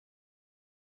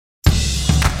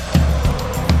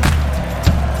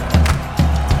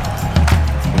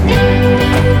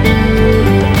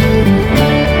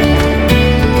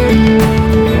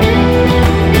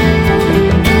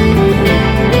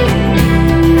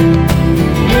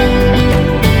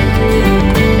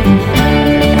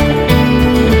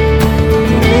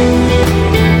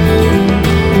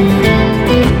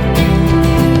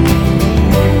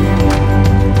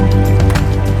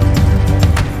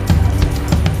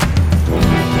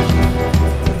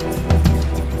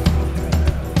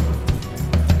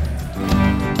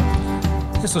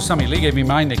So Sammy Lee gave me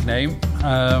my nickname,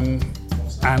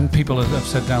 and people have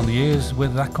said down the years, where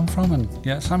did that come from? And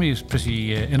yeah, Sammy is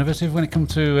pretty innovative when it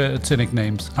comes to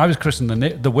nicknames. I was christened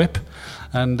the Whip,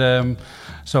 and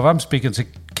so if I'm speaking to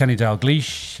Kenny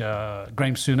Dalglish,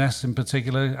 Graham Souness in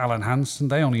particular, Alan Hansen,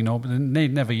 they only know, but they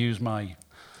never use my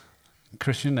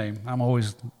Christian name. I'm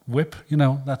always Whip,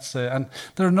 that's and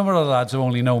there are a number of lads who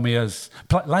only know me as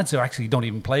lads who actually don't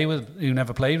even play with, who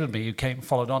never played with me, who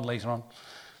followed on later on.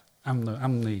 I'm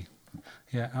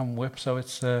Whip. So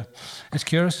it's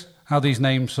curious how these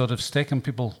names sort of stick, and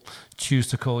people choose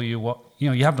to call you what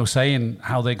you have no say in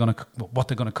what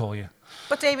they're gonna call you.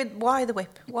 But David, why the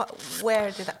Whip? Where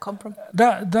did that come from?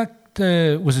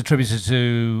 That was attributed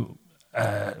to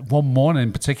one morning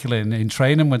in particular in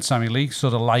training when Sammy Lee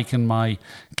sort of likened my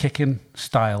kicking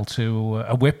style to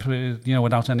a whip,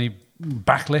 without any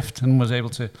backlift, and was able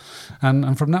to,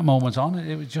 and from that moment on,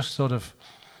 it was just sort of,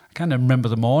 I kind of remember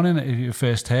the morning you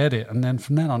first heard it, and then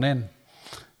from then on in,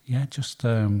 it just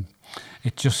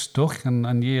stuck,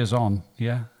 and years on,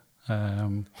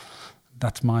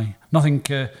 that's my nothing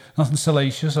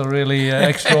salacious or really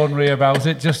extraordinary about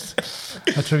it. Just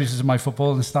attributed to my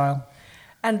footballing style.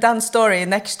 And Dan Storey,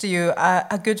 next to you,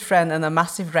 a good friend and a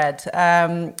massive Red.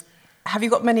 Have you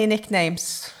got many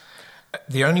nicknames?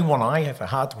 The only one I ever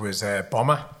had was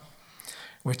Bomber,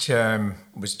 which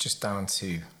was just down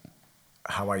to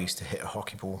how I used to hit a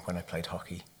hockey ball when I played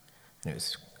hockey. And it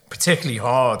was particularly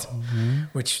hard,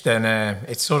 which then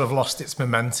it sort of lost its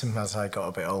momentum as I got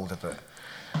a bit older. But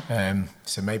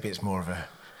so maybe it's more of a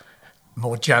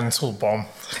more gentle bomb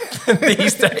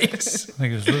these days. I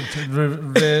think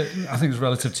it's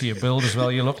relative to your build as well.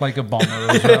 You look like a bomber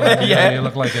as well.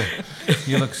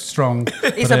 You look strong.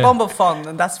 He's a bomb of fun,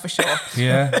 and that's for sure.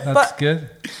 Yeah, that's good.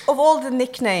 Of all the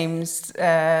nicknames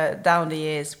down the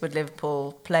years with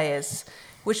Liverpool players,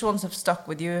 which ones have stuck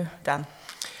with you, Dan?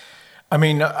 I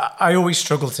mean, I always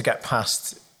struggle to get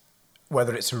past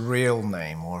whether it's a real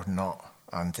name or not,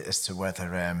 and as to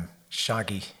whether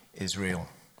Shaggy is real.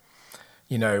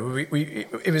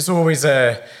 It was always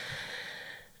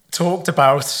talked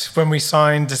about when we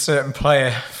signed a certain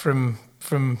player from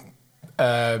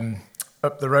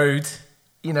up the road,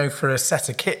 for a set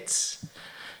of kits,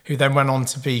 who then went on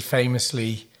to be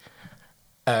famously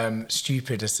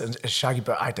stupid as Shaggy,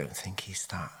 but I don't think he's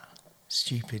that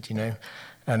stupid,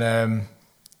 And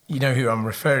you know who I'm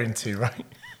referring to, right?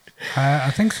 I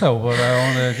think so, but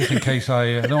just in case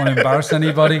I don't want to embarrass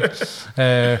anybody.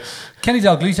 Kenny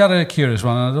Dalglish had a curious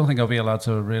one, and I don't think I'll be allowed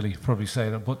to really probably say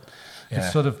that, but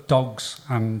it's sort of dogs,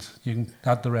 and you can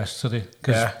add the rest to the,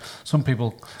 because some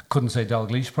people couldn't say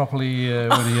Dalglish properly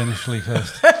when he initially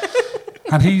first,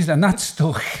 and that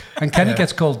stuck. And Kenny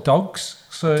gets called Dogs,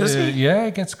 so does he?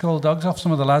 He gets called Dogs off.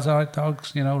 Some of the lads are like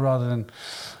Dogs, rather than.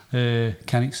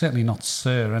 Kenny, certainly not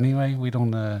Sir. Anyway, we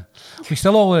don't. We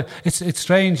still all. It's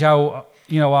strange how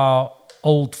our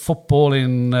old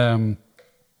footballing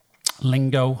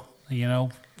lingo,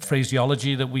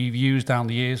 phraseology that we've used down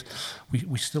the years.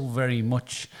 We still very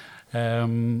much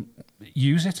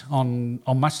use it on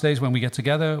match days when we get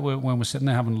together, when we're sitting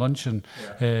there having lunch, and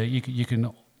you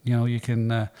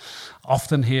can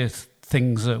often hear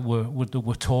things that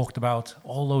were talked about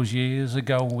all those years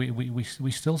ago. We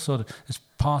still sort of, it's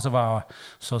part of our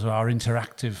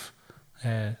interactive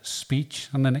speech,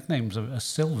 and the nicknames are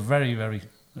still very, very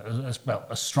as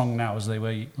strong now as they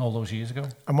were all those years ago.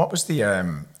 And what was the?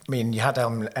 You had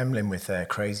Emlyn with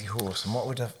Crazy Horse, and what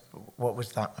would that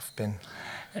have been?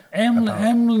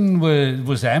 Emlyn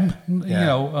was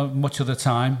much of the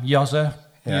time. Yozza,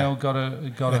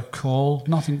 got a call.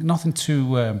 Nothing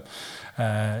too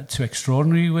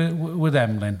extraordinary with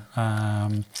Emlyn.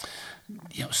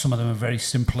 Some of them are very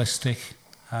simplistic.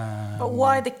 But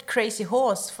why the Crazy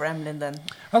Horse for Emlyn then?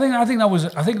 I think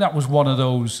that was one of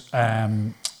those.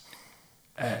 When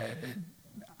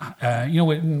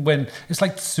it's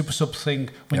like the super sub thing,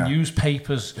 when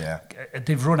newspapers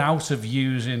they've run out of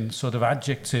using sort of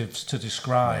adjectives to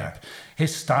describe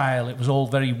his style. It was all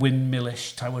very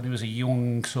windmillish. When he was a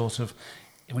young sort of,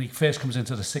 when he first comes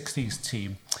into the 60s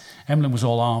team, Emlyn was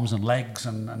all arms and legs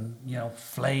and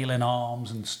flailing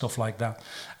arms and stuff like that.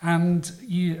 And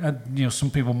some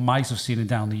people might have seen it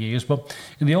down the years, but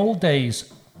in the old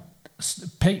days,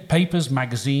 papers,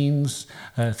 magazines,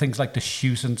 things like the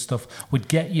Shoot and stuff would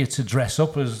get you to dress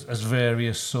up as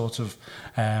various sort of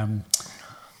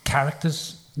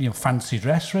characters, fancy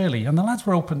dress really, and the lads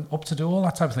were up to do all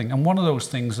that type of thing. And one of those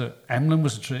things that Emlyn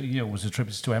was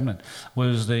attributed to Emlyn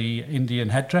was the Indian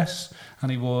headdress,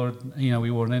 and he wore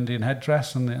an Indian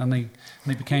headdress, and he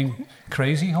became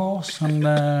Crazy Horse,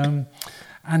 and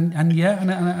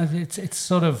it's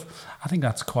sort of, I think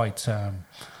that's quite.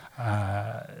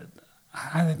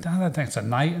 I think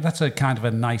that's a kind of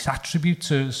a nice attribute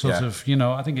to sort of,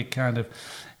 I think it kind of,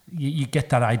 you get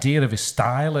that idea of his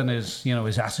style and his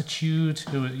attitude,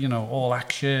 all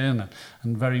action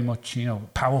and very much,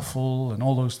 powerful and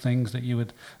all those things that you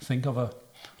would think of a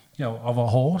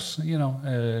horse,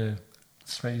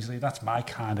 strangely. That's my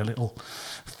kind of little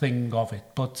thing of it.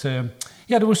 But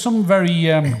there was some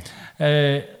very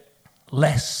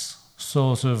less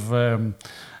sort of,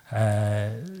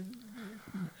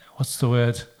 what's the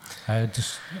word? I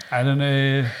don't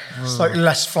know. Slightly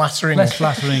less flattering. Less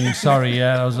flattering. Sorry,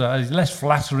 yeah, less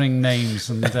flattering names,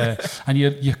 and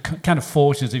you're kind of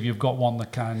fortunate if you've got one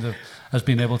that kind of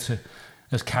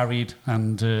has carried,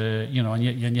 and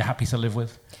and you're happy to live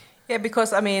with. Yeah,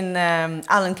 because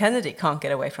Alan Kennedy can't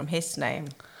get away from his name.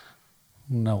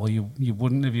 No, well, you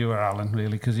wouldn't if you were Alan,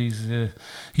 really, because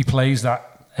he plays that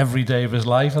every day of his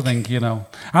life, I think,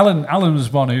 Alan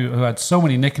was one who had so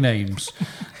many nicknames,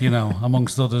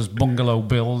 amongst others, Bungalow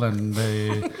Bill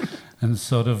and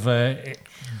sort of,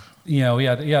 he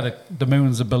had the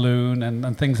moon's a balloon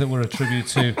and things that were attributed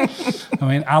to.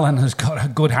 Alan has got a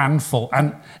good handful,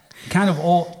 and kind of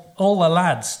all the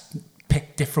lads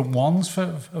picked different ones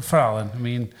for Alan.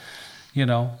 He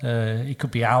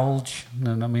could be Alge,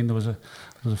 and there was a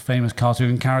famous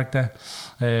cartoon character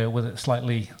with a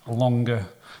slightly longer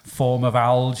form of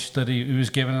Alge that he was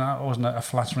given. That wasn't a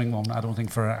flattering one, I don't think,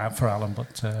 for Alan.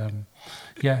 But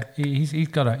he's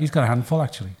got a handful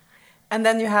actually. And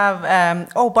then you have,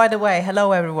 by the way,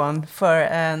 hello everyone,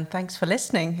 thanks for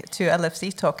listening to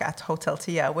LFC Talk at Hotel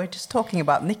Tia. We're just talking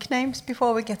about nicknames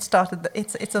before we get started.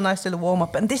 It's a nice little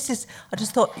warm-up. And I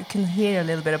just thought you can hear a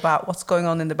little bit about what's going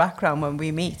on in the background when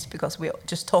we meet, because we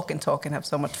just talk and have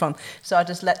so much fun. So I'll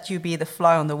just let you be the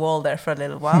fly on the wall there for a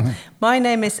little while. My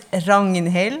name is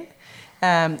Ragnhild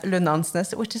Lund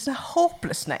Ansnes, which is a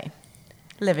hopeless name,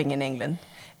 living in England.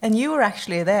 And you were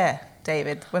actually there,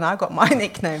 David, when I got my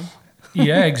nickname.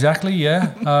 Yeah, exactly.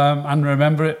 Yeah, and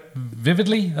remember it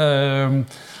vividly.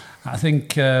 I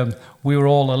think we were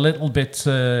all a little bit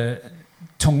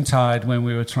tongue-tied when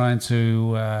we were trying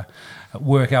to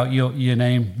work out your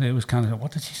name. It was kind of,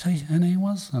 what did she say her name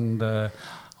was? And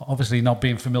obviously not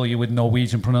being familiar with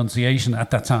Norwegian pronunciation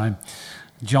at that time,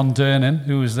 John Dernan,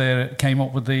 who was there, came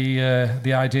up with the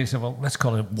idea. He said, "Well, let's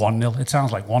call it 1-0. It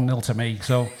sounds like 1-0 to me."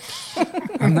 So,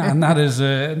 and that is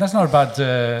that's not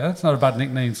a bad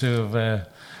nickname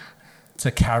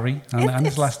to carry, and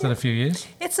it's lasted a few years.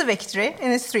 It's a victory,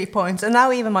 and it's 3 points. And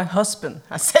now even my husband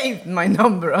has saved my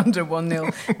number under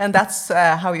 1-0, and that's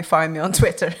how you find me on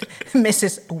Twitter,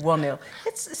 Mrs. 1-0.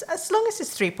 It's as long as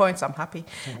it's 3 points, I'm happy.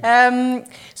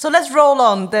 So let's roll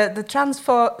on. The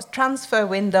transfer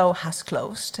window has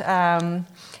closed, and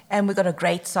we got a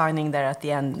great signing there at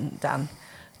the end, Dan.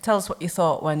 Tell us what you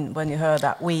thought when you heard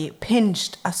that we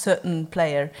pinched a certain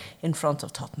player in front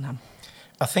of Tottenham.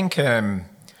 I think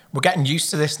we're getting used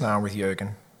to this now with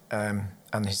Jurgen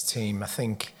and his team. I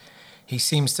think he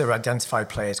seems to identify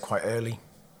players quite early.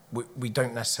 We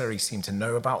don't necessarily seem to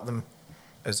know about them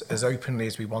as openly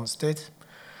as we once did.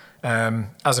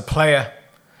 As a player,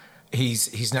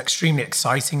 he's an extremely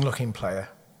exciting looking player.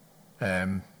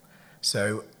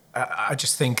 So I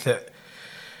just think that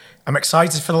I'm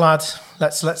excited for the lad.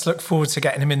 Let's look forward to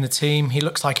getting him in the team. He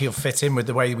looks like he'll fit in with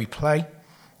the way we play.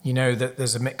 That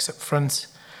there's a mix up front.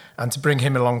 And to bring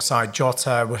him alongside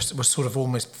Jota, we're sort of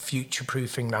almost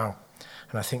future-proofing now.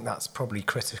 And I think that's probably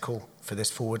critical for this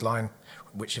forward line,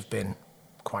 which have been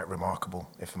quite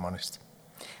remarkable, if I'm honest.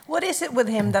 What is it with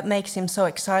him that makes him so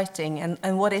exciting?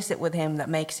 And what is it with him that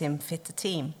makes him fit the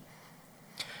team?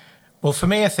 Well, for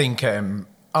me, I think I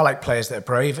like players that are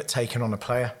brave at taking on a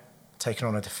player, taking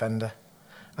on a defender.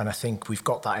 And I think we've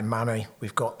got that in Mané,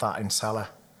 we've got that in Salah.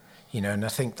 And I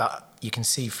think that you can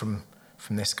see from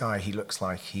this guy, he looks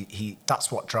like he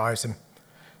that's what drives him.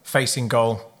 Facing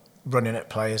goal, running at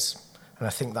players. And I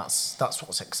think that's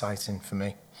what's exciting for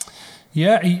me.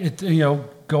 Yeah,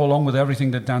 go along with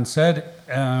everything that Dan said.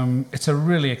 It's a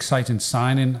really exciting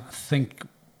signing. I think,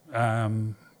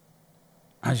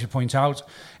 as you point out,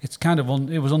 it's kind of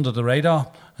it was under the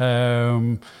radar.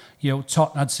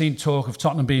 I'd seen talk of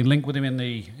Tottenham being linked with him in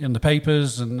the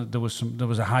papers, and there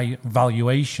was a high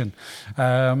valuation.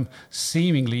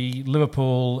 Seemingly,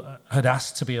 Liverpool had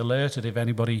asked to be alerted if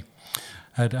anybody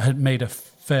had made a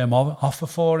firm offer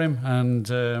for him, and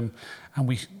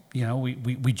we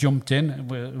jumped in. It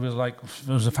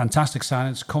was a fantastic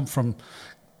signing. It's come from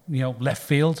left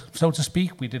field, so to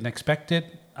speak. We didn't expect it.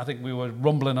 I think we were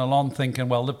rumbling along thinking,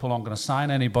 well, Liverpool aren't going to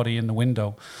sign anybody in the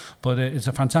window. But it's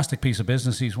a fantastic piece of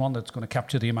business. He's one that's going to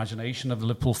capture the imagination of the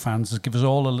Liverpool fans, give us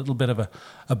all a little bit of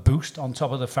a boost on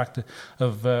top of the fact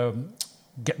of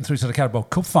getting through to the Carabao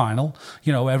Cup final.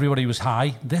 You know, everybody was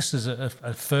high. This is a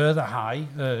further high,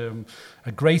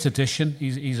 a great addition.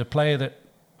 He's a player that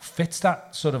fits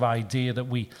that sort of idea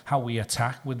that how we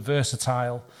attack with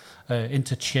versatile,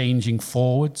 interchanging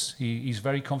forwards. He's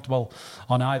very comfortable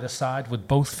on either side with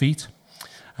both feet.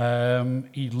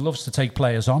 He loves to take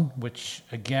players on, which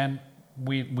again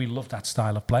we love that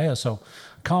style of player. So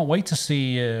can't wait to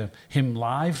see him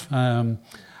live.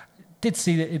 Did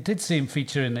see him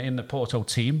feature in the Porto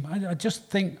team. I just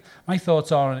think my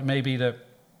thoughts are it may be that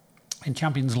in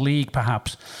Champions League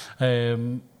perhaps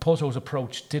Porto's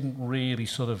approach didn't really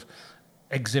sort of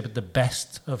exhibit the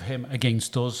best of him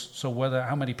against us. So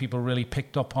how many people really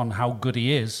picked up on how good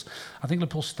he is, I think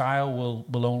Liverpool's style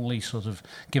will only sort of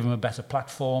give him a better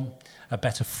platform, a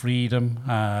better freedom.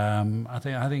 I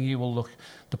think he will look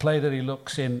the player that he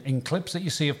looks in clips that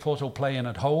you see of Porto playing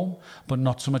at home, but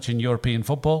not so much in European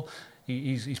football.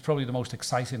 He's probably the most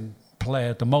exciting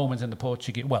player at the moment in the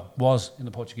Portuguese, was in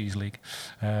the Portuguese league.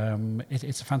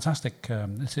 It's a fantastic,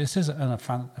 this is a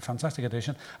fantastic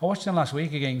addition. I watched him last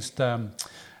week against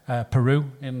Peru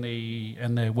in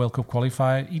the World Cup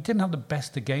qualifier. He didn't have the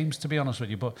best of games, to be honest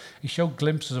with you, but he showed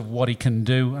glimpses of what he can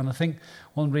do. And I think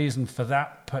one reason for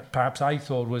that, perhaps I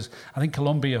thought, was I think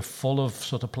Colombia are full of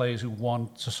sort of players who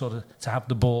want to have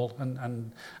the ball,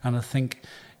 and I think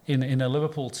in a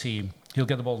Liverpool team, he'll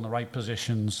get the ball in the right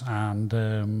positions, and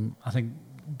I think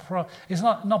it's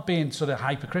not being sort of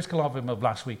hypercritical of him of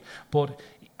last week, but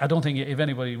I don't think if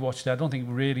anybody watched it, I don't think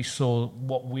really saw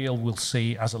what we'll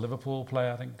see as a Liverpool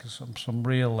player. I think some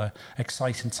real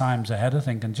exciting times ahead, I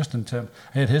think, and just in terms,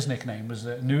 his nickname was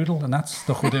Noodle, and that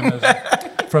stuck with him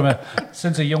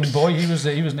since a young boy.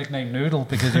 He was nicknamed Noodle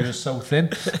because he was so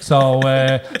thin. So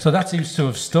that seems to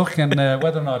have stuck, and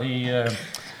whether or not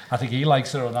I think he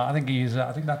likes it or not. I think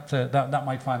that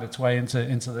might find its way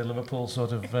into the Liverpool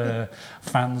sort of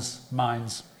fans'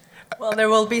 minds. Well, there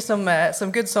will be some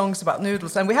good songs about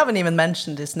noodles, and we haven't even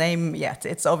mentioned his name yet.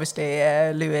 It's obviously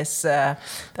Luis that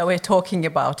we're talking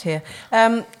about here.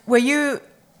 Were you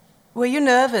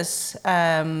nervous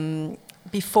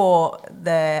before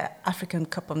the African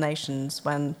Cup of Nations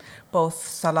when both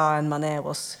Salah and Mané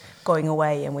was going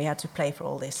away and we had to play for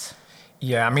all this?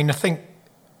 Yeah, I mean, I think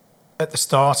at the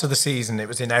start of the season, it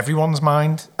was in everyone's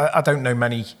mind. I don't know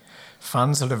many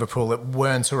fans of Liverpool that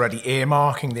weren't already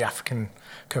earmarking the African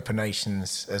Cup of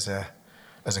Nations as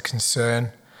a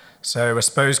concern. So I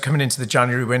suppose coming into the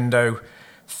January window,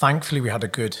 thankfully we had a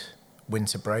good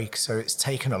winter break, so it's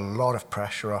taken a lot of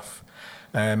pressure off.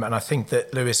 And I think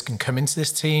that Luis can come into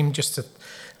this team, just to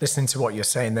listening to what you're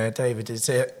saying there, David, is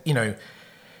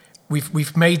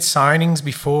we've made signings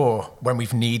before when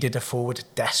we've needed a forward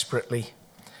desperately,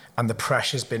 and the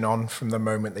pressure's been on from the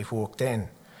moment they've walked in.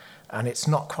 And it's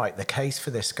not quite the case for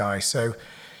this guy. So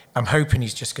I'm hoping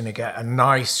he's just going to get a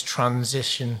nice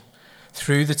transition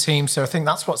through the team. So I think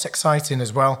that's what's exciting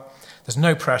as well. There's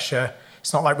no pressure.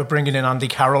 It's not like we're bringing in Andy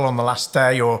Carroll on the last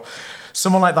day or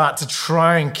someone like that to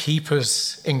try and keep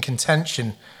us in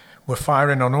contention. We're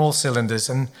firing on all cylinders.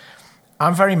 And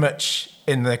I'm very much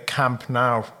in the camp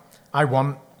now. I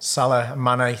want Salah and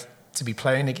Mané to be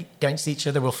playing against each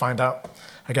other. We'll find out,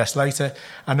 I guess, later.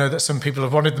 I know that some people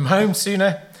have wanted them home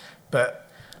sooner, but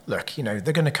look, they're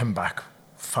going to come back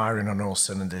firing on all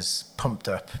cylinders, pumped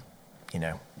up.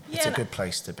 It's a good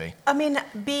place to be. I mean,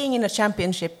 being in a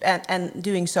championship and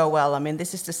doing so well, I mean,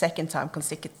 this is the second time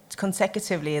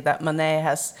consecutively that Mané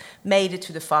has made it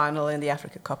to the final in the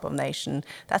Africa Cup of Nations.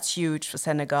 That's huge for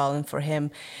Senegal and for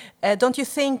him. Don't you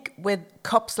think with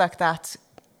cups like that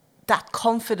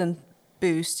confident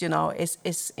boost,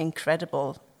 is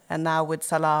incredible? And now with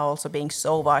Salah also being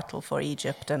so vital for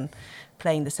Egypt and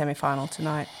playing the semi-final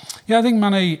tonight. Yeah, I think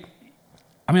Mané,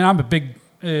 I'm a big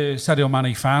Sadio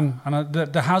Mané fan, and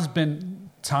there has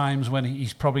been times when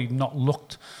he's probably not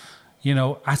looked,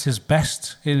 at his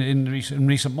best in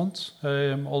recent months.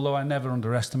 Although I never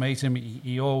underestimate him,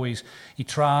 he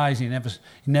tries, he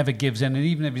never gives in, and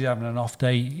even if he's having an off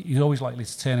day, he's always likely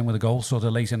to turn in with a goal sort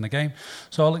of late in the game.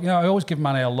 So I always give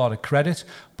Mané a lot of credit,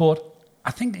 but I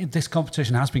think this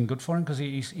competition has been good for him because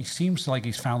he seems like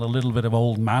he's found a little bit of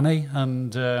old Mané,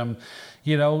 and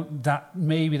that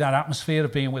maybe that atmosphere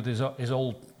of being with his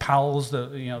old pals,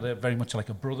 that they're very much like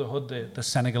a brotherhood, the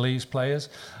Senegalese players.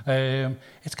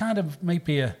 It's kind of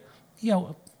maybe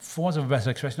for want of a better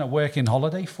expression, a working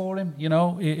holiday for him.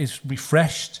 It's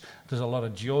refreshed. There's a lot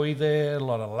of joy there, a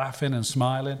lot of laughing and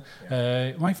smiling.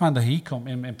 You might find that he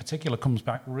in particular comes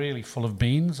back really full of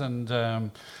beans, and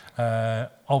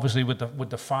obviously with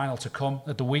the final to come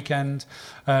at the weekend,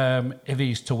 if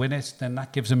he's to win it, then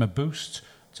that gives him a boost.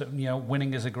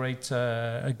 Winning is a great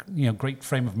great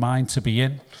frame of mind to be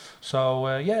in. So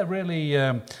really,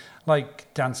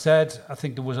 like Dan said, I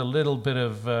think there was a little bit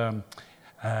of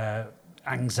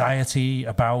anxiety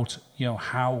about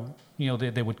how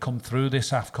they would come through this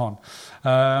AFCON.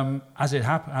 As it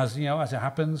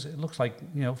happens, it looks like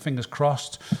fingers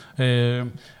crossed,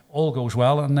 all goes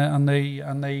well, and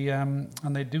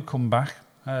they do come back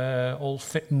all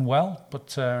fit and well.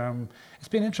 But it's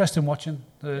been interesting watching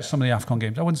some of the AFCON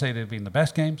games. I wouldn't say they've been the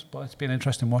best games, but it's been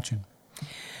interesting watching.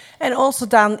 And also,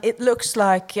 Dan, it looks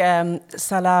like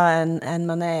Salah and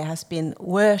Mané has been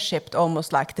worshipped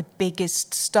almost like the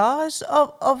biggest stars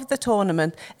of the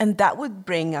tournament. And that would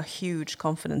bring a huge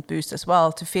confidence boost as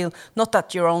well, to feel not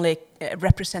that you're only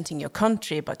representing your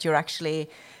country, but you're actually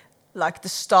like the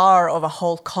star of a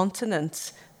whole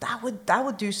continent. That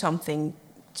would do something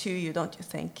to you, don't you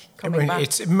think, coming back?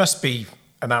 It must be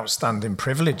an outstanding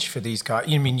privilege for these guys.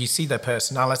 You see their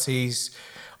personalities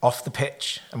off the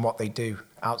pitch and what they do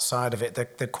outside of it.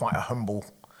 They're quite a humble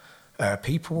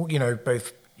people,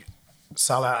 both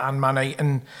Salah and Mané.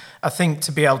 And I think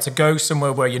to be able to go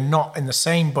somewhere where you're not in the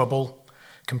same bubble,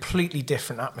 completely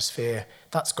different atmosphere,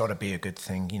 that's got to be a good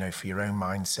thing, for your own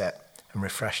mindset and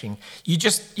refreshing. You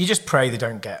just pray they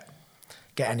don't get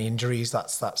any injuries.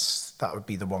 That would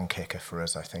be the one kicker for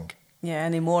us, I think. Yeah,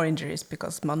 any more injuries,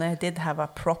 because Mané did have a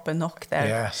proper knock there.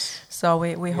 Yes. So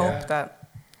we hope that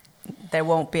there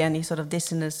won't be any sort of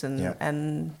dizziness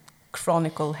and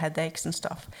chronic headaches and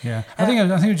stuff. Yeah, I think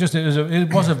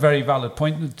it was a very valid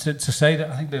point to say that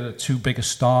I think they're the two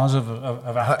biggest stars of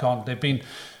AFCON. They've been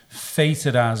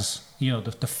fated as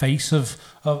the face of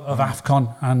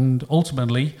AFCON, and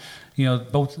ultimately,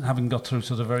 both having got through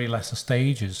to the very lesser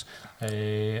stages,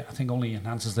 I think only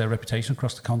enhances their reputation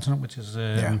across the continent, which is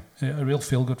a real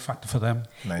feel-good factor for them.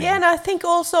 Amazing. Yeah, and I think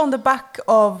also on the back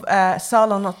of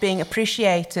Salah not being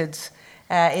appreciated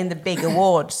in the big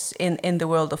awards in the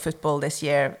world of football this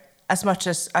year, as much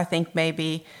as I think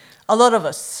maybe a lot of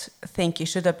us think he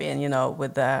should have been,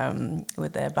 with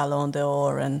the Ballon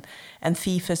d'Or and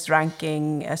FIFA's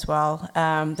ranking as well.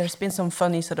 There's been some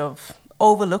funny sort of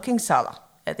overlooking Salah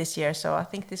this year, so I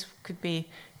think this could be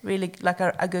really like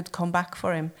a good comeback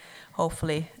for him,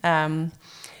 hopefully.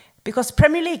 Because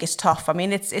Premier League is tough. I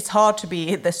mean, it's hard to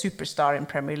be the superstar in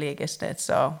Premier League, isn't it?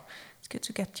 So it's good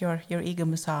to get your ego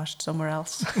massaged somewhere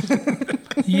else.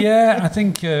 Yeah, I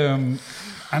think, and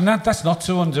that's not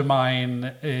to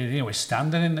undermine his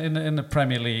standing in the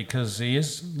Premier League, because he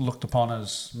is looked upon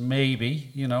as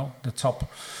maybe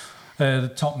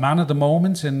the top man at the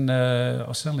moment,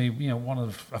 or certainly one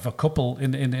of a couple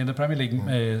in the Premier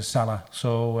League, Salah.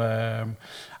 So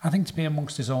I think to be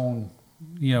amongst his own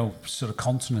sort of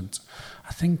continent,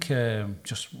 I think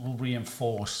just will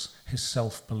reinforce his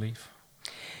self-belief.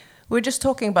 We were just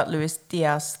talking about Luis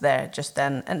Diaz there just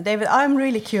then, and David, I'm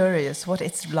really curious what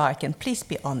it's like, and please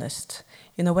be honest.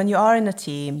 When you are in a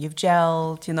team, you've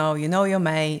gelled, you know your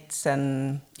mates,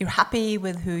 and you're happy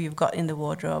with who you've got in the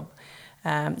wardrobe.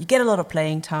 You get a lot of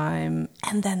playing time,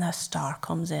 and then a star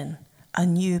comes in, a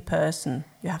new person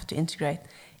you have to integrate.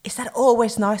 Is that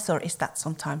always nice, or is that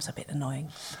sometimes a bit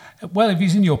annoying? Well, if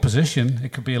he's in your position,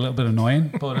 it could be a little bit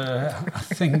annoying, but I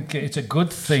think it's a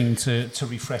good thing to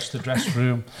refresh the dressing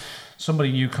room.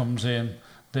 Somebody new comes in,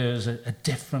 there's a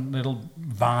different little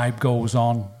vibe goes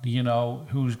on,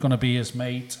 who's going to be his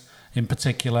mate in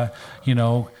particular,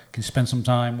 can spend some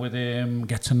time with him,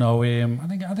 get to know him.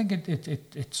 I think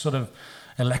it sort of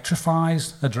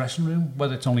electrifies a dressing room,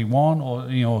 whether it's only one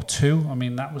or two. I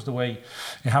mean, that was the way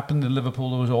it happened in Liverpool.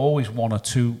 There was always one or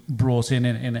two brought in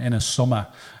a summer,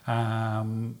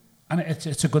 and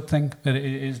it's a good thing. It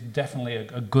is definitely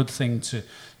a good thing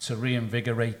to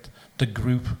reinvigorate the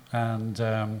group, and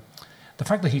the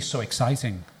fact that he's so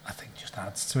exciting, I think, just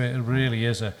adds to it. It really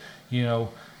is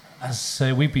as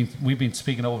we've been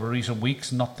speaking over recent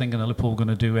weeks, not thinking that Liverpool are going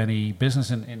to do any business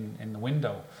in the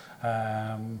window.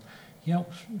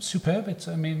 Superb. It's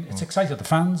excited the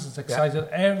fans. It's excited.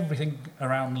 Everything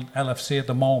around LFC at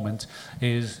the moment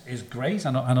is great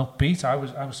and upbeat. I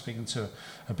was speaking to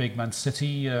a big Man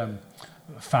City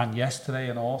fan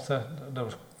yesterday, an author that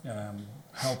was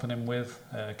helping him with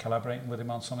collaborating with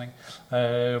him on something.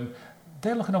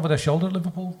 They're looking over their shoulder at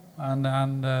Liverpool, and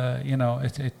I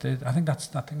think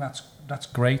that's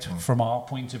great from our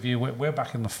point of view. We're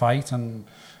back in the fight, and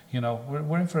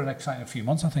we're in for an exciting few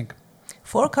months, I think.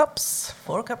 4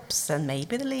 cups, and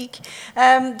maybe the league.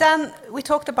 Dan, we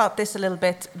talked about this a little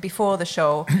bit before the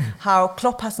show, how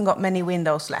Klopp hasn't got many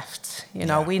windows left.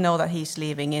 We know that he's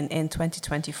leaving in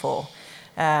 2024,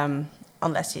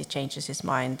 unless he changes his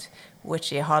mind, which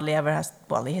he hardly ever has.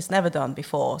 Well, he has never done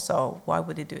before, so why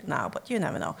would he do it now? But you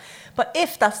never know. But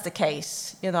if that's the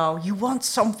case, you want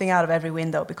something out of every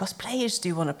window, because players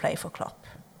do want to play for Klopp.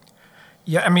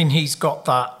 Yeah, I mean, he's got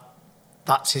that.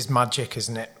 That's his magic,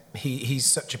 isn't it? He's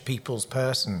such a people's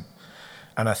person,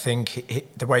 and I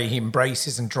think the way he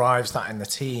embraces and drives that in the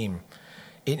team,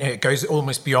 it goes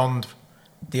almost beyond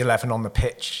the 11 on the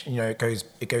pitch. It goes.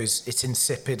 It's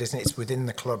insipid, isn't it? It's within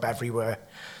the club everywhere.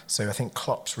 So I think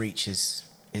Klopp's reach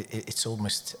it's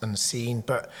almost unseen.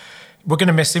 But we're going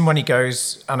to miss him when he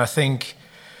goes, and I think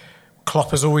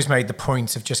Klopp has always made the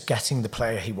point of just getting the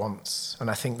player he wants, and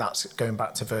I think that's going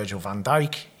back to Virgil van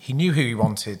Dijk. He knew who he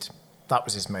wanted. That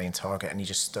was his main target, and he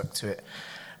just stuck to it.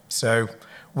 So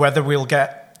whether we'll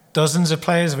get dozens of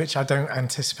players, which I don't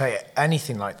anticipate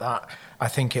anything like that, I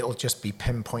think it'll just be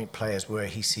pinpoint players where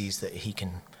he sees that he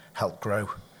can help grow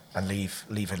and leave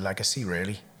a legacy,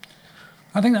 really.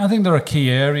 I think there are key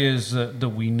areas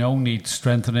that we know need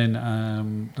strengthening.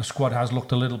 The squad has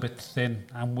looked a little bit thin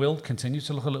and will continue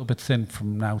to look a little bit thin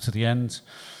from now to the end,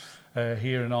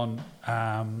 here and on.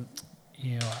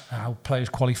 How players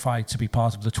qualify to be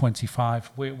part of the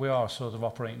 25. We are sort of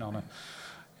operating on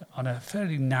a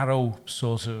fairly narrow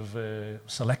sort of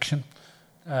selection.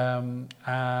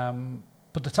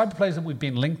 But the type of players that we've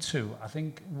been linked to, I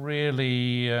think,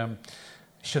 really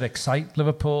should excite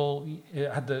Liverpool.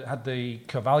 Had the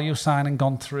Carvalho signing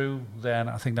gone through, then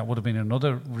I think that would have been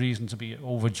another reason to be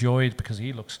overjoyed, because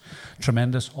he looks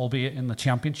tremendous, albeit in the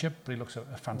Championship, but he looks a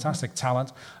fantastic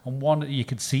talent, and one that you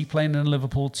could see playing in a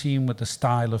Liverpool team with the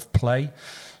style of play.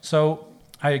 So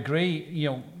I agree.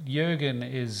 Jurgen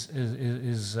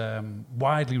is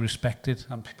widely respected,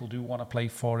 and people do want to play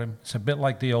for him. It's a bit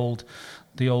like the old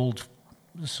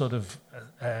sort of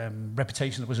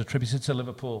reputation that was attributed to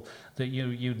Liverpool, that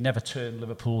you'd never turn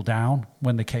Liverpool down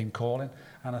when they came calling,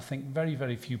 and I think very,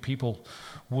 very few people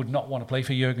would not want to play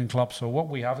for Jurgen Klopp. So what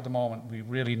we have at the moment, we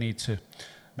really need to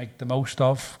make the most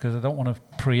of, because I don't want to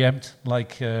preempt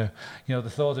the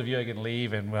thought of Jurgen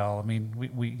leaving. Well, I mean,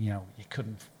 we you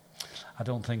couldn't. I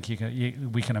don't think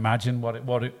we can imagine what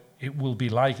it will be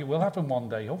like. It will happen one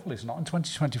day. Hopefully it's not in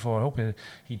 2024. I hope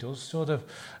he does sort of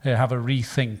have a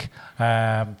rethink.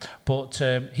 But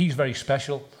he's very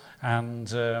special, and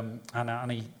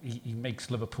he makes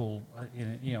Liverpool,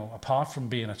 apart from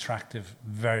being attractive,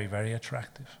 very, very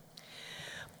attractive.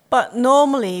 But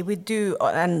normally we do,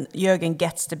 and Jurgen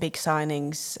gets the big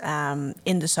signings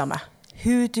in the summer.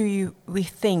 Who we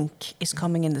think is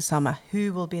coming in the summer?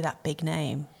 Who will be that big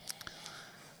name?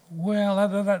 Well,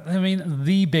 I mean,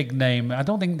 the big name, I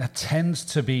don't think that tends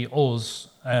to be us.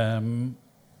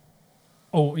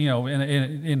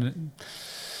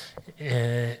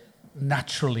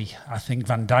 Naturally, I think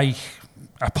Van Dijk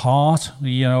apart.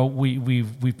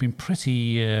 We've been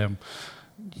pretty.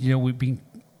 We've been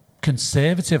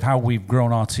conservative how we've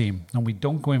grown our team, and we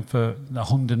don't go in for the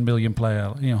 £100 million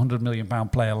player, £100 million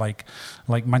player like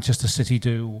Manchester City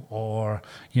do, or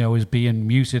is being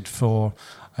muted for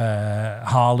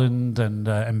Haaland and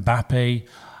Mbappe.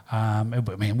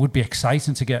 It would be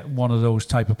exciting to get one of those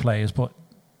type of players, but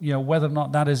whether or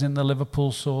not that is in the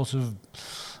Liverpool sort of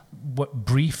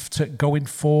brief to going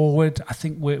forward, I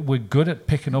think we're good at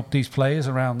picking up these players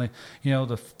around the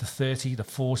 30, the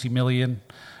 40 million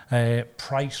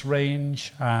price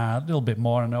range. A little bit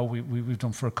more, I know we've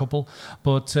done for a couple,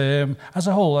 but as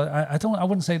a whole, I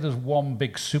wouldn't say there's one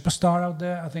big superstar out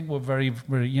there. I think we're very,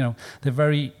 very, they're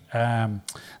very,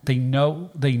 they know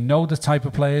the type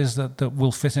of players that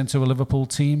will fit into a Liverpool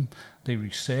team. They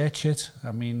research it.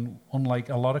 I mean, unlike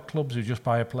a lot of clubs who just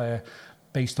buy a player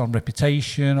based on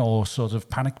reputation or sort of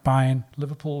panic buying,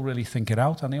 Liverpool really think it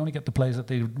out, and they only get the players that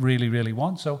they really, really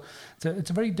want. So it's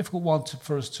a very difficult one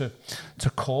for us to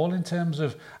call in terms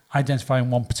of identifying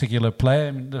one particular player.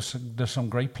 I mean, there's some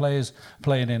great players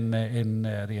playing in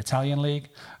the Italian league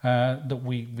that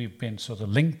we've been sort of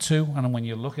linked to, and when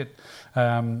you look at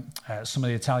some of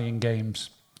the Italian games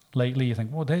lately, you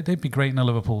think, well, they'd be great in a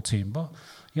Liverpool team, but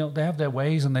they have their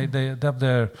ways, and they have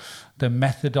their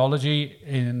methodology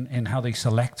in how they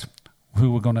select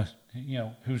who's going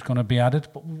to be added.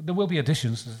 But there will be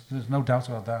additions. There's no doubt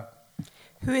about that.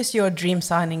 Who is your dream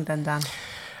signing then, Dan?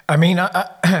 I mean,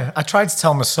 I tried to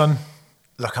tell my son,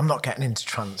 look, I'm not getting into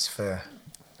transfer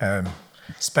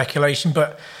speculation,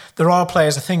 but there are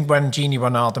players. I think when Gini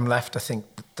Wijnaldum left, I think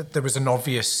that there was an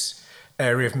obvious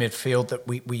area of midfield that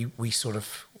we sort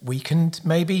of weakened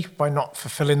maybe by not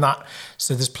fulfilling that.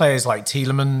 So there's players like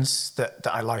Tielemans that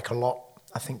I like a lot,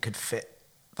 I think could fit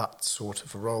that sort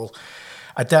of a role.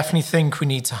 I definitely think we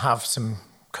need to have some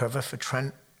cover for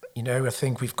Trent. You know, I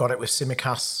think we've got it with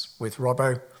Tsimikas, with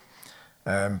Robbo.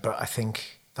 But I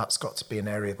think that's got to be an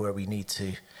area where we need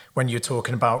to, when you're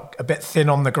talking about a bit thin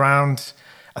on the ground,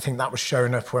 I think that was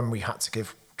showing up when we had to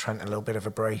give Trent a little bit of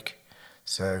a break.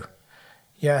 So,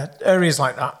 yeah, areas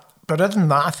like that. But other than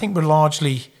that, I think we're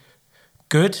largely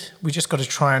good. We just got to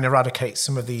try and eradicate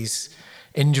some of these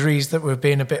injuries that we're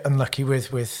being a bit unlucky with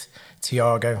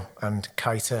Thiago and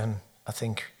Keita, and I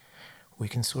think we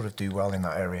can sort of do well in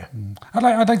that area.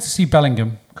 I'd like to see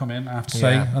Bellingham come in, I have to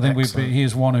say. Yeah, I think he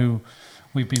is one who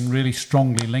we've been really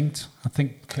strongly linked. I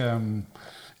think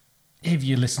if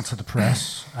you listen to the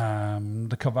press,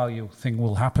 the Carvalho thing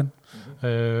will happen.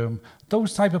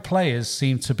 Those type of players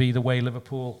seem to be the way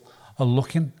Liverpool are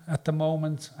looking at the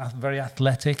moment. Very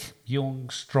athletic, young,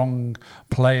 strong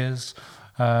players.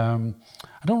 I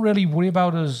don't really worry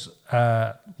about us,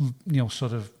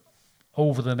 sort of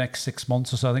over the next 6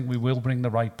 months or so. I think we will bring the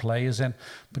right players in.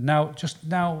 But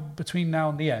between now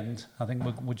and the end, I think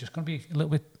we're just going to be a little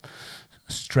bit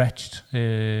stretched.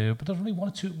 But there's only one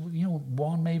or two,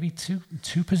 one, maybe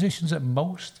two positions at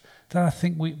most that I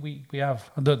think we have,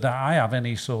 that I have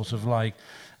any sort of like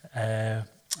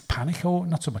panic, or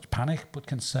not so much panic, but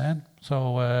concern.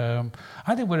 So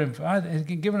I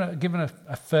think given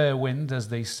a fair wind, as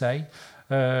they say,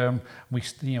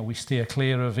 we steer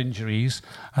clear of injuries.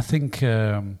 I think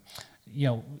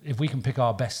if we can pick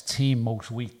our best team most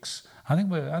weeks, I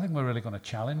think we're really going to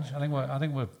challenge. I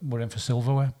think we're in for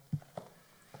silverware.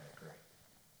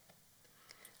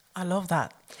 I love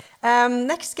that.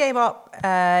 Next game up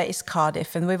is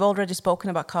Cardiff, and we've already spoken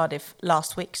about Cardiff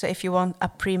last week. So if you want a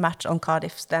pre-match on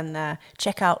Cardiff, then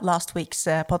check out last week's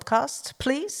podcast,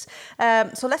 please.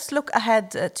 So let's look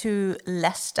ahead to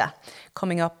Leicester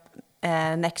coming up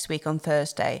next week on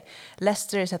Thursday.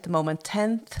 Leicester is at the moment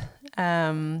 10th.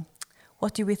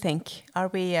 What do we think? Are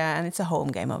we? And it's a home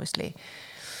game, obviously.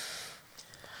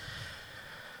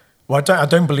 Well, I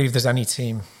don't believe there's any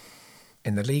team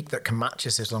in the league that can match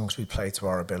us as long as we play to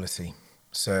our ability.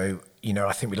 So,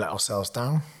 I think we let ourselves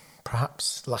down,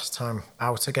 perhaps, last time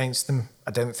out against them. I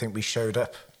don't think we showed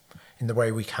up in the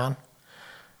way we can.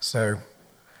 So,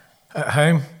 at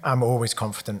home, I'm always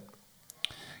confident.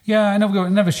 Yeah, I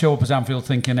never show up as Anfield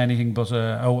thinking anything but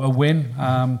a win.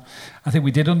 I think we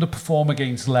did underperform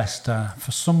against Leicester.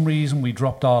 For some reason, we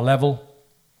dropped our level.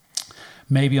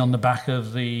 Maybe on the back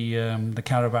of the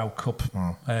Carabao Cup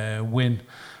win.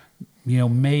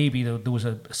 Maybe there was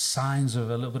signs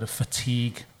of a little bit of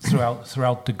fatigue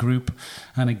throughout the group,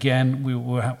 and again we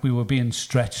were being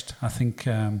stretched, I think,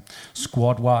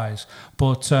 squad wise.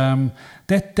 But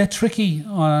they're tricky,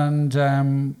 and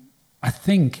I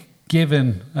think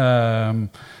given how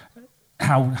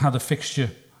the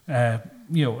fixture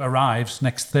arrives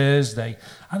next Thursday,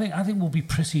 I think we'll be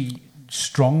pretty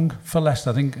strong for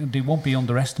Leicester. I think they won't be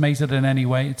underestimated in any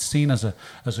way. It's seen as a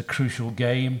crucial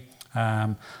game.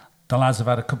 The lads have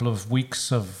had a couple of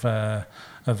weeks of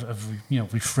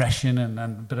refreshing and a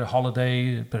bit of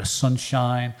holiday, a bit of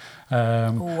sunshine.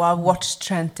 I watched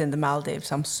Trent in the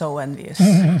Maldives. I'm so envious.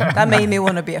 That made me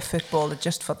want to be a footballer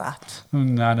just for that. I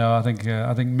know. I think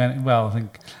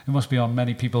it must be on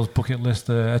many people's bucket list,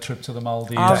 a trip to the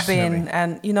Maldives. I've been,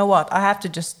 and you know what? I have to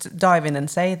just dive in and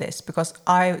say this because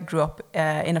I grew up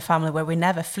in a family where we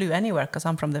never flew anywhere because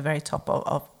I'm from the very top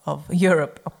of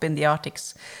Europe, up in the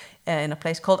Arctics. In a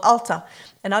place called Alta,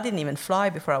 and I didn't even fly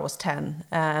before I was 10,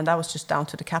 and I was just down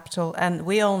to the capital, and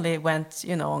we only went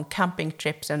on camping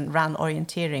trips and ran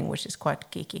orienteering, which is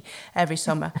quite geeky, every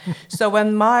summer. So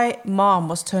when my mom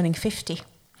was turning 50,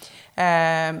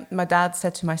 my dad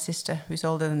said to my sister, who's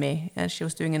older than me, and she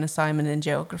was doing an assignment in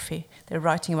geography, they're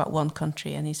writing about one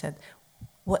country, and he said,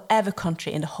 whatever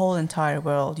country in the whole entire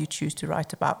world you choose to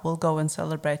write about, we'll go and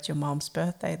celebrate your mom's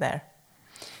birthday there.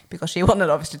 Because she wanted,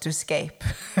 obviously, to escape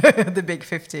the big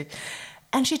 50.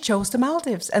 And she chose the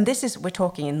Maldives. And we're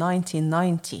talking in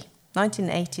 1989,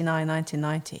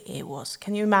 1990. It was,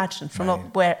 can you imagine, from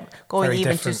going very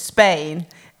even different to Spain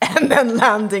and then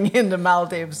landing in the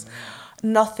Maldives?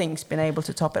 Nothing's been able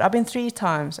to top it. I've been 3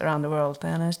 times around the world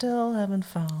and I still haven't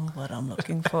found what I'm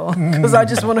looking for because I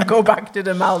just want to go back to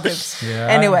the Maldives. Yeah,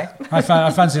 anyway. I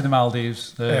fancy the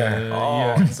Maldives. It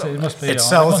must be. It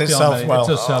sells itself well. It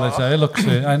does sell itself. It looks.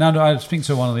 I know. I was speaking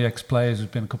to one of the ex-players who's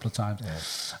been a couple of times.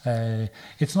 Yeah.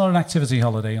 It's not an activity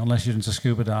holiday unless you're into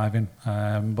scuba diving,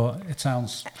 but it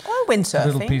sounds. Oh windsurfing. A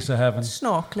little piece of heaven.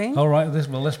 Snorkeling. All right,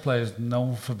 this player is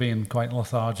known for being quite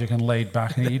lethargic and laid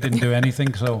back. He didn't do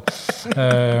anything, so.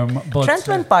 But Trent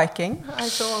went biking. I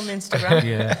saw on Instagram.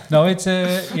 Yeah, no, it's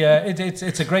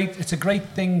a great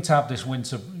thing to have this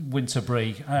winter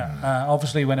break.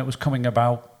 Obviously, when it was coming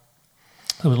about,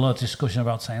 there was a lot of discussion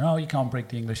about saying, "Oh, you can't break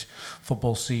the English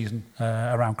football season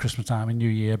around Christmas time and New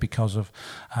Year because of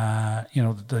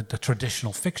the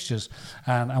traditional fixtures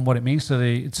and what it means to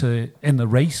in the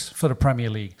race for the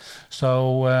Premier League."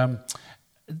 So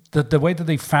the way that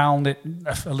they found it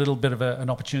a little bit of an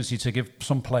opportunity to give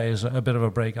some players a bit of a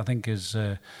break, I think is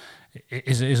a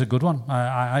good one.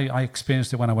 I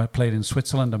experienced it when I played in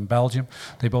Switzerland and Belgium.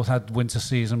 They both had winter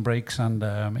season breaks, and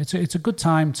it's a good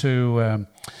time to.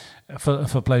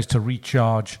 For players to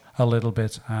recharge a little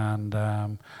bit, and I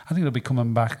think they'll be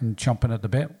coming back and chomping at the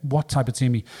bit. What type of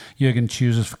team Jurgen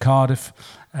chooses for Cardiff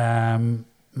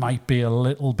might be a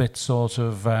little bit sort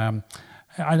of.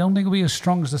 I don't think it'll be as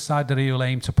strong as the side that he'll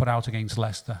aim to put out against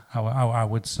Leicester. I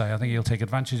would say. I think he'll take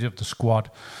advantage of the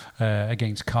squad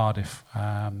against Cardiff.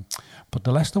 But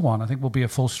the Leicester one, I think, will be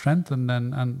at full strength, and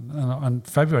then and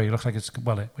February looks like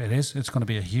it is. It's going to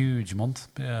be a huge month.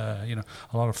 A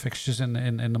lot of fixtures in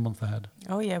the month ahead.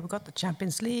 Oh yeah, we've got the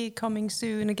Champions League coming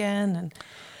soon again, and.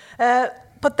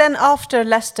 But then after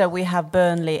Leicester, we have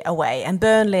Burnley away. And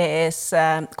Burnley is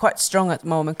quite strong at the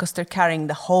moment because they're carrying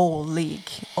the whole league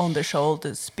on their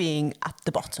shoulders, being at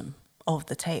the bottom of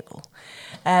the table.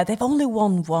 They've only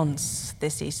won once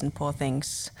this season, poor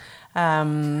things.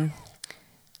 Now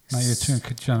you're too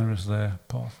generous there,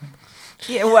 poor things.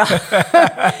 Yeah, well,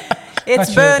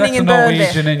 it's burning in Burnley.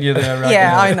 That's a Norwegian in you there, right?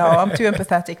 Yeah, I know. I'm too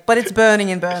empathetic. But it's burning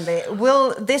in Burnley.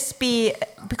 Will this be...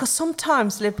 Because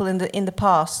sometimes Liverpool in the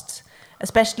past...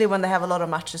 especially when they have a lot of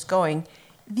matches going,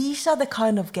 these are the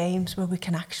kind of games where we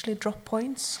can actually drop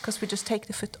points because we just take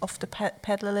the foot off the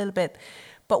pedal a little bit.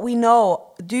 But we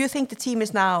know, do you think the team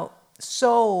is now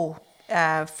so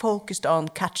focused on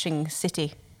catching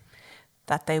City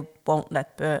that they won't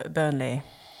let Burnley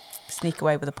sneak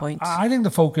away with a point? I think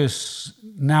the focus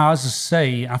now, as I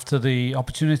say, after the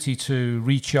opportunity to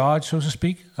recharge, so to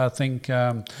speak, I think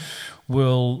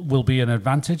will be an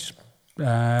advantage.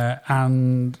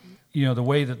 And... the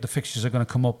way that the fixtures are going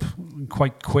to come up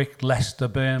quite quick, Leicester,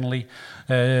 Burnley,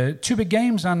 two big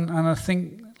games, and I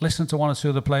think listening to one or two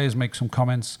of the players make some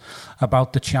comments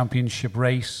about the championship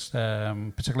race,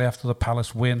 particularly after the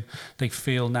Palace win. They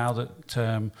feel now that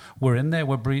we're in there,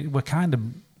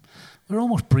 we're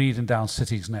almost breathing down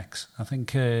City's necks. I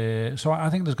think so. I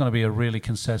think there's going to be a really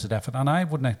concerted effort, and I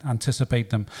wouldn't anticipate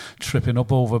them tripping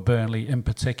up over Burnley in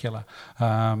particular.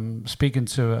 Speaking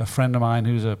to a friend of mine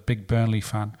who's a big Burnley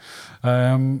fan,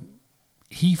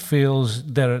 he feels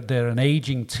they're an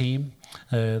aging team.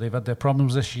 They've had their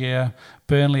problems this year.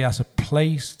 Burnley has a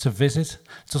place to visit.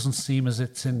 It doesn't seem as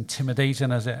it's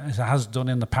intimidating as it has done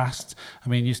in the past. I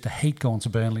mean, I used to hate going to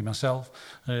Burnley myself.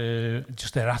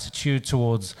 Just their attitude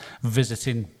towards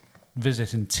visiting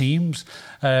teams.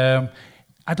 I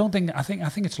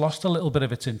think it's lost a little bit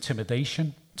of its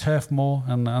intimidation. Turf Moor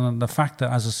and the fact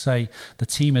that, as I say, the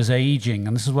team is aging,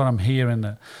 and this is what I'm hearing,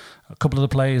 that a couple of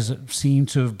the players seem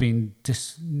to have been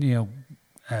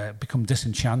become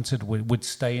disenchanted with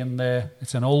staying there.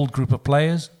 It's an old group of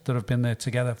players that have been there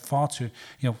together far too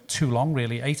long,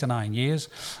 really, 8 or 9 years.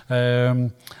 I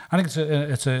think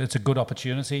it's a good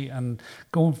opportunity, and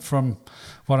going from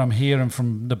what I'm hearing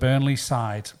from the Burnley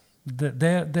side,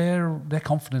 their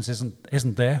confidence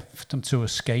isn't there for them to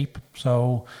escape.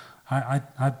 So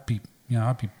I'd be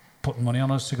putting money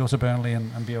on us to go to Burnley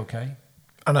and be okay.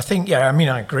 And I think,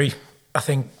 I agree. I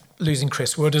think losing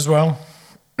Chris Wood as well,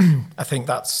 I think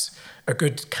that's a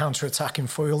good counter-attacking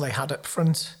foil they had up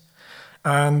front.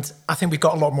 And I think we've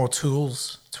got a lot more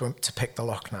tools to pick the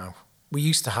lock now. We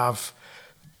used to have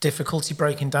difficulty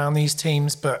breaking down these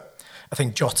teams, but I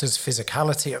think Jota's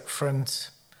physicality up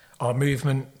front, our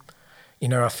movement,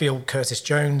 I feel Curtis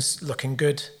Jones looking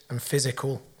good and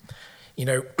physical.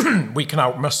 We can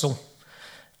out-muscle.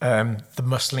 The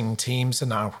muscling teams are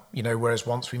now, whereas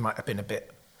once we might have been a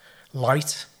bit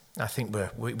light, I think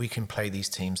we can play these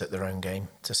teams at their own game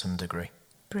to some degree.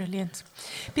 Brilliant.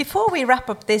 Before we wrap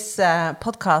up this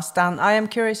podcast, Dan, I am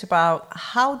curious about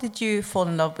how did you fall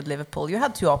in love with Liverpool? You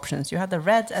had two options. You had a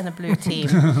red and a blue team.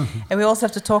 And we also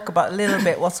have to talk about a little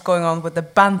bit what's going on with the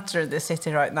banter in the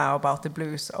city right now about the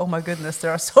Blues. Oh my goodness,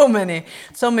 there are so many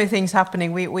things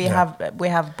happening. We have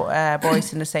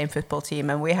boys in the same football team,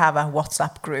 and we have a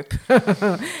WhatsApp group.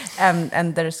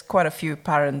 and there's quite a few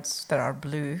parents that are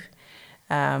blue.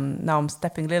 Now I'm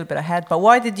stepping a little bit ahead, but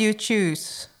why did you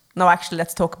choose No, actually,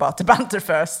 let's talk about the banter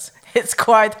first. It's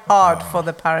quite hard for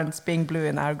the parents being blue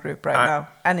in our group right now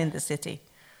and in the city.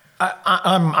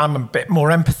 I'm a bit more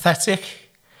empathetic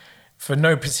for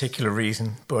no particular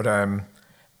reason, but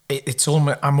it's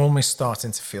almost, I'm almost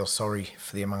starting to feel sorry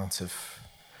for the amount of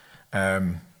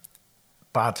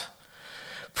bad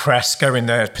press going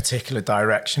their particular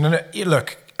direction. And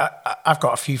look, I've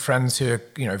got a few friends who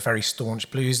are, very staunch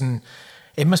Blues, and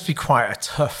it must be quite a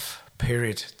tough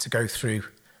period to go through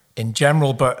in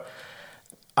general. But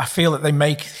I feel that they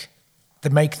make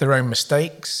their own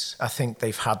mistakes. I think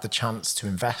they've had the chance to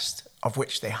invest, of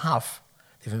which they have.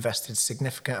 They've invested a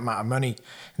significant amount of money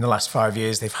in the last 5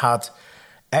 years. They've had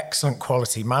excellent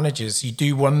quality managers. You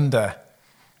do wonder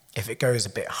if it goes a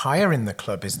bit higher in the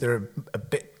club. Is there a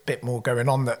bit more going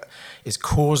on that is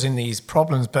causing these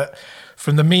problems? But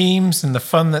from the memes and the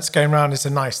fun that's going around, it's a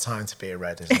nice time to be a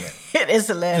Red, isn't it? It is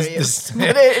hilarious,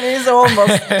 but it is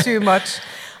almost too much.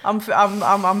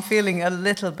 I'm feeling a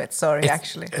little bit sorry,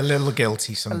 actually. A little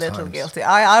guilty sometimes. A little guilty.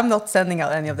 I'm not sending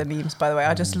out any of the memes, by the way.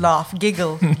 I just laugh,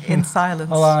 giggle in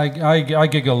silence. Well, I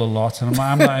giggle a lot, and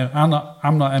I'm not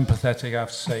empathetic, I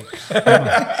have to say.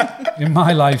 In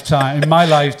my lifetime,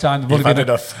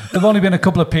 there've only been a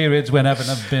couple of periods when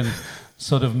Everton have been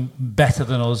sort of better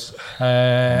than us,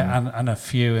 and a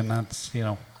few, and that's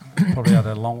probably had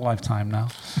a long lifetime now.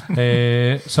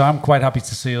 So I'm quite happy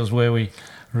to see us where we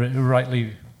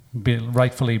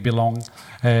rightfully belong,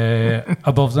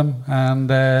 above them, and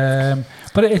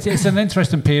but it's an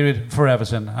interesting period for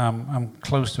Everton. I'm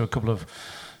close to a couple of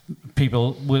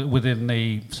people within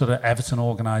the sort of Everton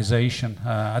organisation.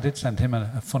 I did send him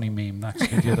a funny meme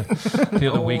actually the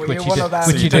other week,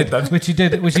 which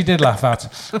he did laugh at,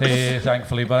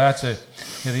 thankfully. But I had to.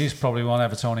 He's probably one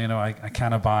Evertonian I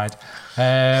can abide.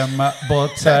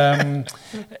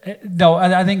 No,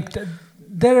 I think.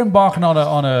 They're embarking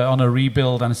on a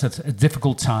rebuild, and it's a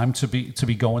difficult time to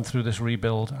be going through this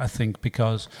rebuild. I think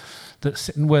because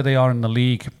sitting where they are in the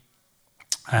league,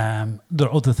 there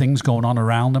are other things going on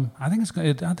around them. I think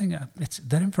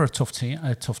they're in for a tough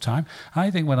time. I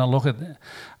think when I look at,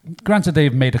 granted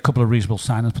they've made a couple of reasonable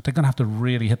signings, but they're going to have to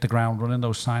really hit the ground running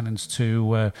those signings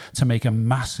to make a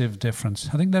massive difference.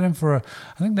 I think they're in for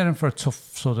a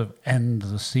tough sort of end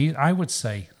of the season. I would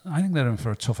say. I think they're in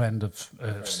for a tough end of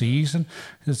season.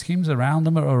 The teams around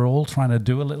them are all trying to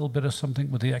do a little bit of something,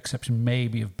 with the exception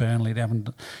maybe of Burnley. They haven't,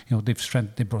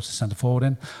 they brought a centre forward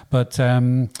in, but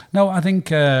no, I think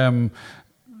there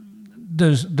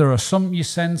are some, you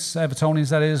sense Evertonians,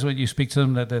 that is, when you speak to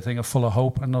them, that they think are full of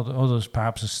hope, and others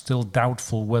perhaps are still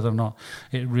doubtful whether or not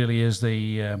it really is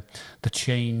the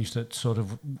change that sort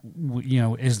of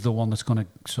is the one that's going to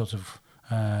sort of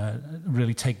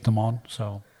really take them on.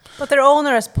 So. But their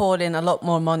owner has poured in a lot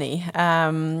more money.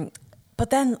 But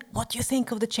then, what do you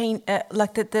think of the change,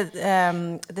 like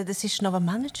the decision of a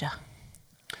manager?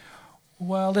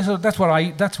 Well, that's what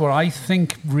I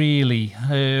think. Really,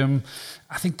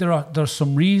 I think there are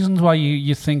some reasons why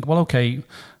you think, well, okay,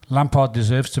 Lampard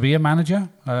deserves to be a manager.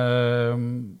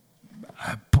 I'm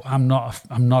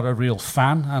not a real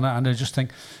fan, and I just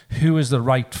think, who is the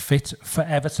right fit for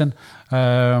Everton?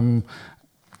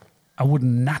 I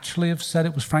wouldn't naturally have said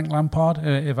it was Frank Lampard,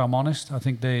 if I'm honest. I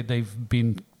think they've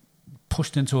been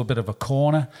pushed into a bit of a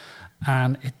corner,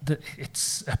 and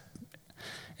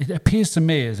it appears to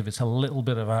me as if it's a little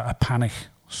bit of a panic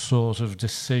sort of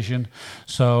decision.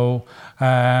 So,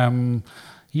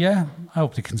 yeah, I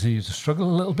hope they continue to struggle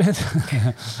a little bit.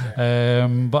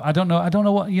 But I don't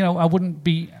know what, I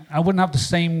wouldn't have the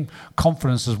same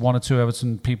confidence as one or two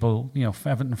Everton people,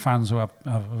 Everton fans who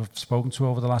I've spoken to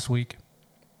over the last week.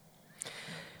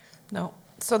 No.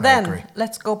 So then,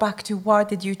 let's go back to, why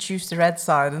did you choose the red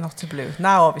side and not the blue?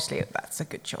 Now, obviously, that's a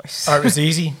good choice. It was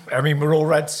easy. I mean, we're all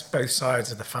Reds, both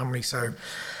sides of the family, so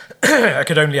I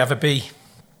could only ever be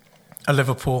a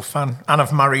Liverpool fan. And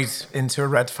I've married into a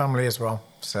Red family as well.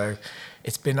 So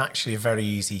it's been actually a very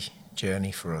easy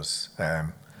journey for us.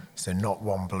 So not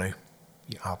one blue,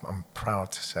 I'm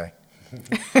proud to say.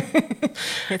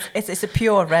 It's a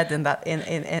pure red in that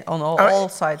on all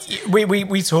sides.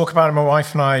 We talk about it, my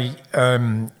wife and I.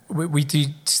 We do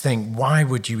think, why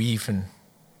would you even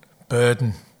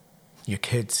burden your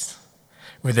kids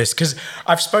with this? Because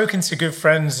I've spoken to good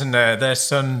friends and their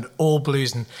son, all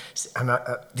Blues, and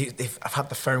I've had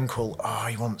the phone call. Oh,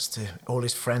 he wants to. All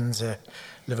his friends are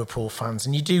Liverpool fans,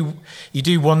 and you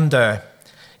do wonder.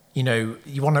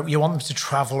 You want them to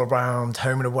travel around,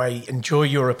 home and away, enjoy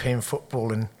European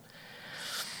football, and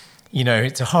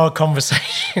it's a hard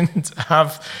conversation to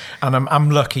have. And I'm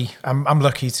lucky. I'm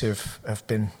lucky to have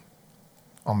been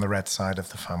on the Red side of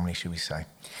the family, should we say?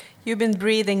 You've been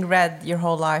breathing red your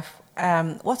whole life.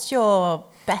 What's your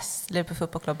best Liverpool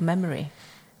Football Club memory?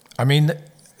 I mean,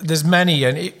 there's many,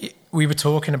 and we were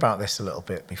talking about this a little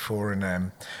bit before,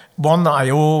 and one that I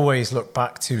always look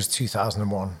back to is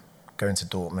 2001, going to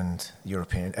Dortmund,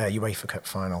 European UEFA Cup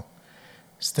final.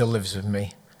 Still lives with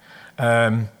me.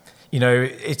 You know,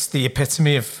 it's the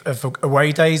epitome of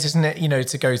away days, isn't it? You know,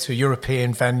 to go to a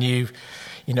European venue.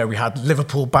 You know, we had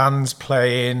Liverpool bands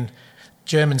playing.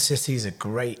 German cities are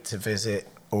great to visit,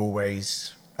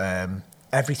 always.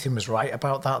 Everything was right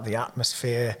about that. The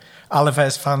atmosphere.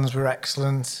 Alaves fans were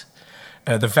excellent.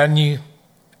 The venue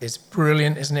is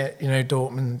brilliant, isn't it? You know,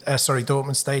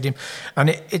 Dortmund Stadium. And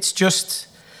it's just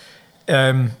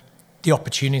the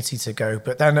opportunity to go.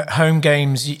 But then at home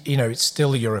games, you know, it's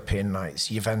still European nights.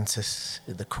 Juventus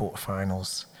in the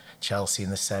quarterfinals, Chelsea in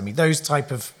the semi. Those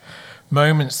type of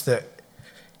moments that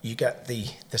you get the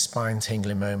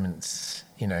spine-tingling moments,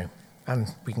 you know.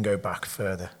 And we can go back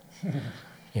further,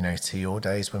 you know, to your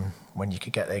days when you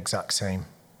could get the exact same.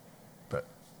 But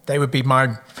they would be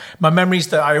my memories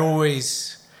that I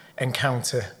always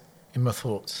encounter in my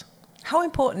thoughts. How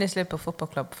important is Liverpool Football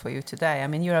Club for you today? I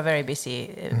mean, you're a very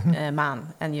busy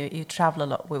man, and you travel a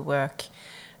lot with work.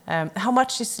 How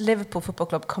much is Liverpool Football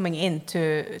Club coming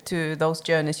into those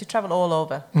journeys? You travel all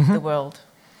over the world.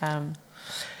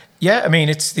 Yeah, I mean,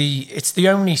 it's the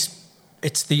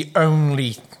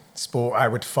only sport I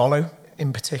would follow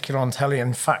in particular on telly.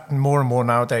 In fact, more and more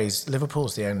nowadays,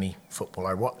 Liverpool's the only football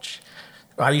I watch.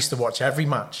 I used to watch every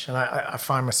match, and I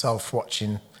find myself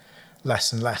watching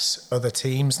less and less other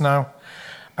teams now.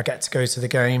 I get to go to the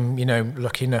game, you know,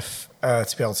 lucky enough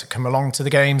to be able to come along to the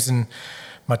games, and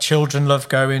my children love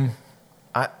going.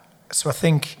 So I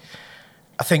think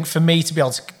for me to be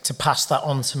able to pass that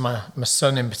on to my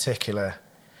son in particular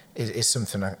is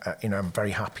something I'm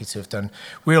very happy to have done.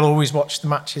 We'll always watch the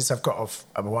matches. I've got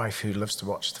a wife who loves to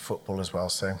watch the football as well,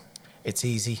 so it's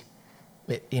easy.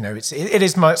 It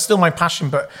is still my passion,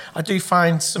 but I do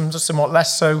find somewhat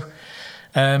less so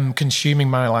consuming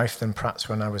my life than perhaps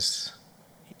when I was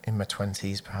in my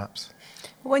 20s, perhaps.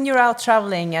 When you're out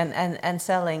traveling and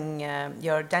selling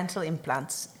your dental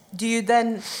implants, do you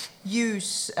then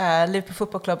use Liverpool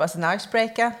Football Club as an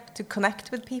icebreaker to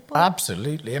connect with people?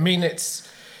 Absolutely. I mean,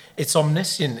 it's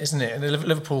omniscient, isn't it? And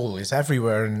Liverpool is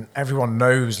everywhere, and everyone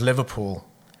knows Liverpool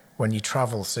when you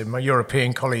travel. So my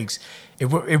European colleagues, it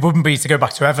wouldn't be to go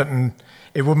back to Everton.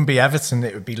 It wouldn't be Everton.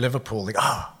 It would be Liverpool. Like,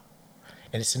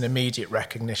 and it's an immediate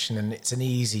recognition, and it's an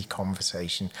easy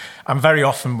conversation. And very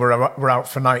often we're out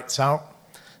for nights out,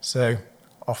 so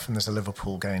often there's a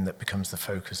Liverpool game that becomes the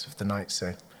focus of the night,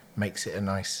 so makes it a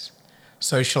nice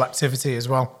social activity as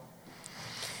well.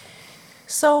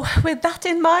 So with that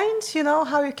in mind, you know,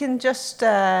 how you can just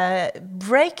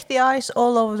break the ice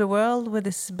all over the world with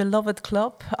this beloved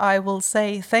club, I will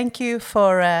say thank you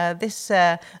for this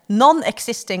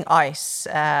non-existing ice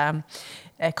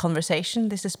conversation.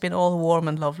 This has been all warm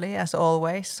and lovely, as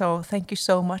always. So thank you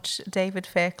so much, David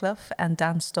Fairclough and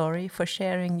Dan Storey, for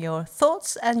sharing your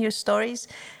thoughts and your stories.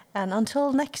 And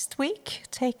until next week,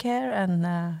 take care and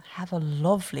have a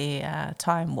lovely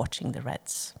time watching the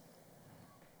Reds.